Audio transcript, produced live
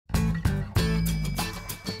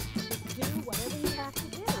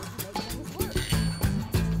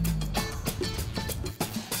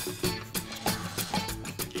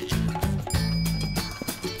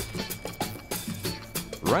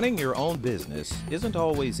Running your own business isn't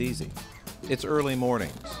always easy. It's early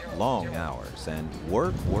mornings, long hours, and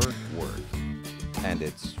work. And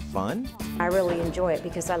it's fun? I really enjoy it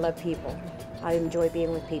because I love people. I enjoy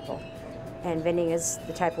being with people. And vending is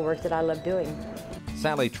the type of work that I love doing.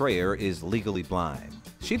 Sally Trayer is legally blind.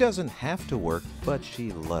 She doesn't have to work, but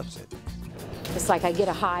she loves it. It's like I get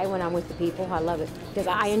a high when I'm with the people. I love it because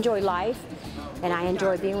I enjoy life and I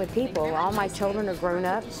enjoy being with people. All my children are grown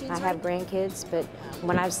up. I have grandkids, but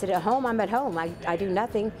when I sit at home, I'm at home. I do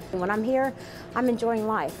nothing. When I'm here, I'm enjoying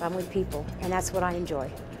life. I'm with people, and that's what I enjoy.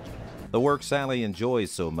 The work Sally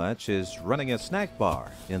enjoys so much is running a snack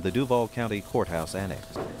bar in the Duval County Courthouse Annex.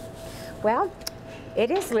 Well, it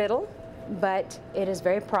is little, but it is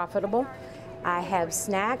very profitable. I have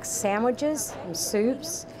snacks, sandwiches, and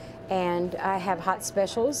soups, and I have hot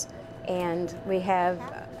specials, and we have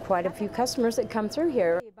quite a few customers that come through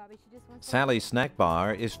here. Sally's Snack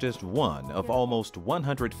Bar is just one of almost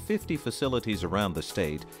 150 facilities around the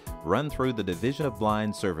state run through the Division of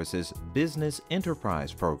Blind Services Business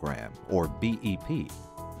Enterprise Program, or BEP.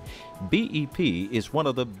 BEP is one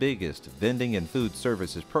of the biggest vending and food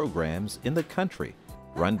services programs in the country,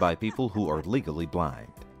 run by people who are legally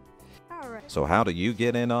blind. So how do you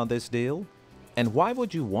get in on this deal? And why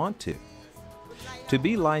would you want to? To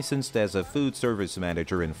be licensed as a food service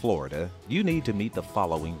manager in Florida, you need to meet the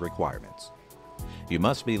following requirements. You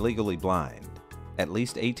must be legally blind, at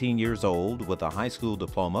least 18 years old with a high school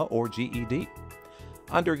diploma or GED,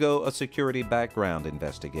 undergo a security background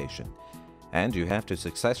investigation, and you have to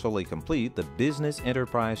successfully complete the business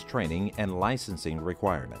enterprise training and licensing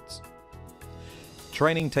requirements.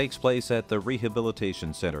 Training takes place at the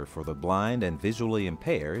Rehabilitation Center for the Blind and Visually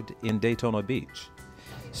Impaired in Daytona Beach.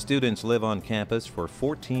 Students live on campus for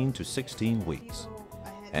 14 to 16 weeks.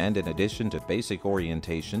 And in addition to basic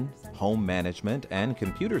orientation, home management, and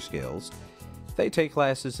computer skills, they take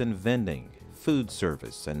classes in vending, food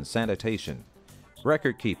service and sanitation,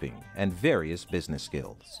 record keeping, and various business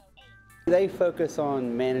skills. They focus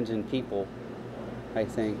on managing people, I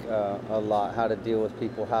think, a lot, how to deal with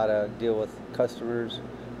people, how to deal with customers,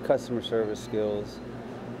 customer service skills,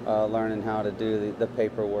 learning how to do the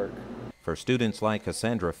paperwork. For students like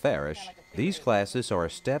Cassandra Farish, these classes are a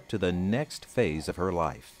step to the next phase of her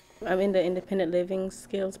life. I'm in the independent living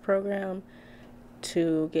skills program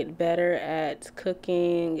to get better at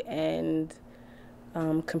cooking and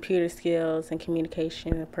computer skills and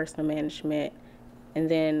communication and personal management. And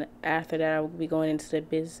then after that, I will be going into the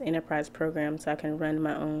business enterprise program so I can run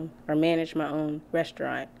my own or manage my own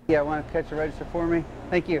restaurant. Yeah, I want to catch a register for me.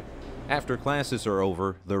 Thank you. After classes are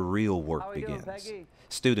over, the real work begins.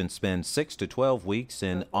 Students spend 6 to 12 weeks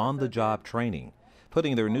in on-the-job training,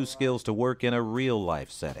 putting their new skills to work in a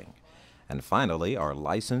real-life setting, and finally are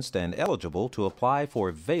licensed and eligible to apply for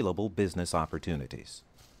available business opportunities.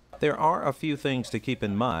 There are a few things to keep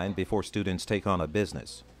in mind before students take on a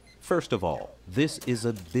business. First of all, this is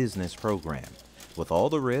a business program, with all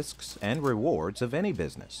the risks and rewards of any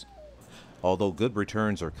business. Although good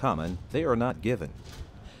returns are common, they are not given.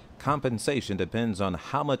 Compensation depends on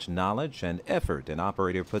how much knowledge and effort an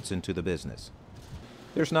operator puts into the business.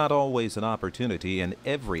 There's not always an opportunity in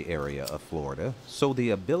every area of Florida, so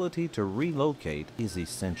the ability to relocate is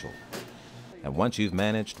essential. And once you've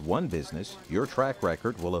managed one business, your track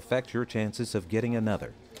record will affect your chances of getting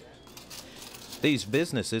another. These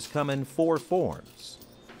businesses come in 4 forms.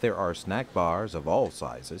 There are snack bars of all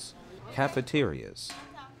sizes, cafeterias,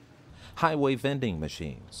 highway vending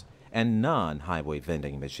machines, and non-highway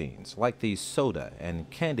vending machines like these soda and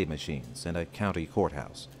candy machines in a county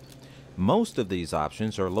courthouse. Most of these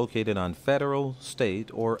options are located on federal, state,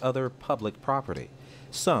 or other public property.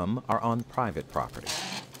 Some are on private property.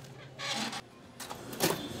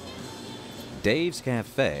 Dave's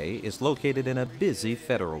Cafe is located in a busy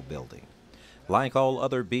federal building. Like all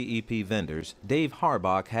other BEP vendors, Dave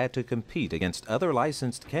Harbach had to compete against other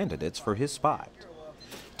licensed candidates for his spot.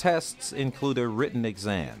 Tests include a written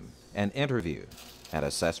exam, an interview, and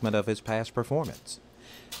assessment of his past performance.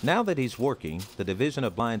 Now that he's working, the Division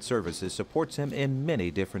of Blind Services supports him in many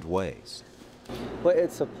different ways. Well,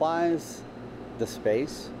 it supplies the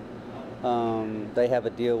space. They have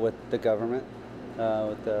a deal with the government,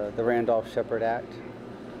 with the Randolph-Shepard Act.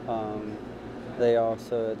 They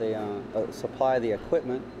supply the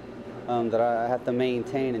equipment that I have to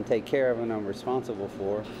maintain and take care of and I'm responsible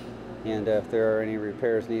for. And if there are any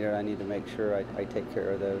repairs needed, I need to make sure I take care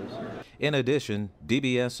of those. In addition,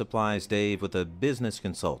 DBS supplies Dave with a business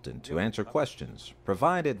consultant to answer questions,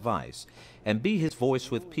 provide advice, and be his voice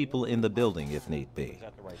with people in the building if need be.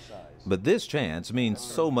 But this chance means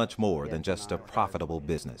so much more than just a profitable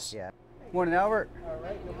business. Morning, Albert. All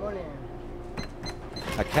right, good morning.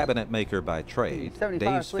 A cabinet maker by trade, 75,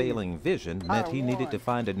 Dave's please. failing vision meant he needed to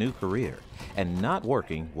find a new career, and not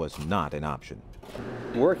working was not an option.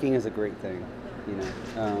 Working is a great thing, you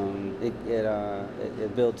know.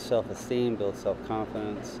 It builds self-esteem, builds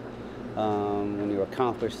self-confidence. When you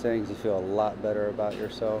accomplish things, you feel a lot better about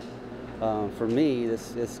yourself. For me,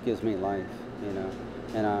 this gives me life, you know,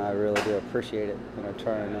 and I really do appreciate it. And I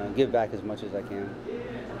try and give back as much as I can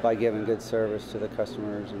by giving good service to the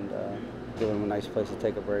customers and giving them a nice place to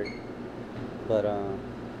take a break. But yeah,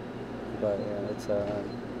 it's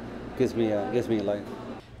gives me life.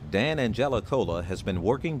 Dan Angelicola has been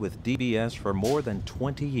working with DBS for more than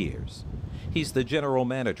 20 years. He's the general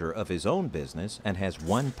manager of his own business and has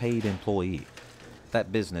one paid employee.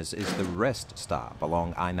 That business is the Rest Stop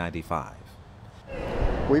along I-95.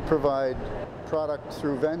 We provide product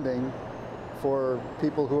through vending for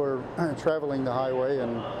people who are traveling the highway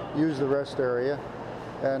and use the rest area.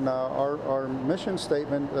 And our mission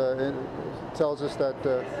statement tells us that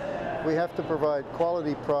we have to provide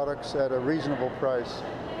quality products at a reasonable price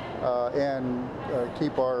and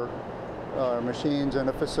keep our machines and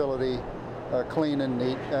a facility clean and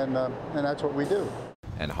neat, and that's what we do.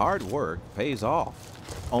 And hard work pays off.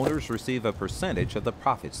 Owners receive a percentage of the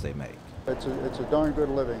profits they make. It's a darn good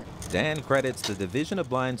living. Dan credits the Division of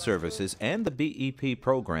Blind Services and the BEP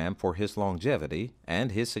program for his longevity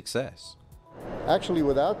and his success. Actually,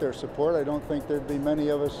 without their support, I don't think there'd be many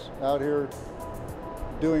of us out here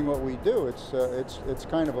doing what we do. It's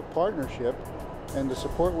kind of a partnership, and the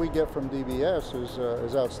support we get from DBS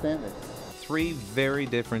is outstanding. Three very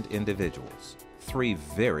different individuals, three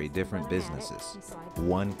very different businesses,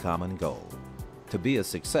 one common goal: to be a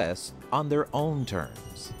success on their own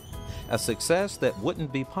terms. A success that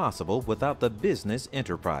wouldn't be possible without the Business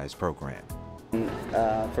Enterprise Program.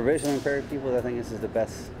 For visually impaired people, I think this is the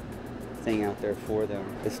best thing out there for them.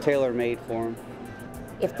 It's tailor-made for them.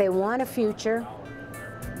 If they want a future,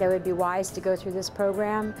 they would be wise to go through this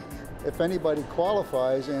program. If anybody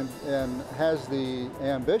qualifies and has the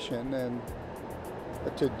ambition and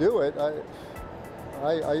to do it, I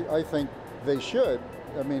think they should.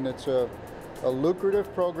 I mean, it's a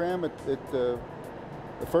lucrative program. The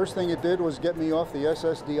first thing it did was get me off the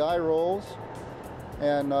SSDI rolls,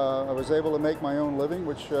 and I was able to make my own living,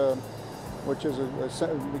 which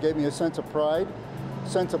gave me a sense of pride,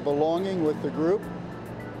 sense of belonging with the group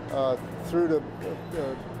through the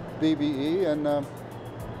BBE,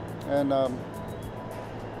 and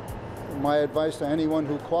my advice to anyone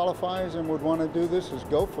who qualifies and would want to do this is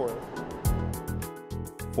go for it.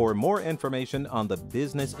 For more information on the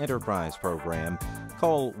Business Enterprise Program,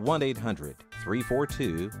 call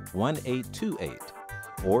 1-800-342-1828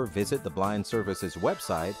 or visit the Blind Services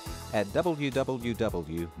website at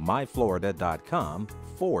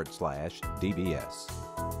www.myflorida.com/DBS.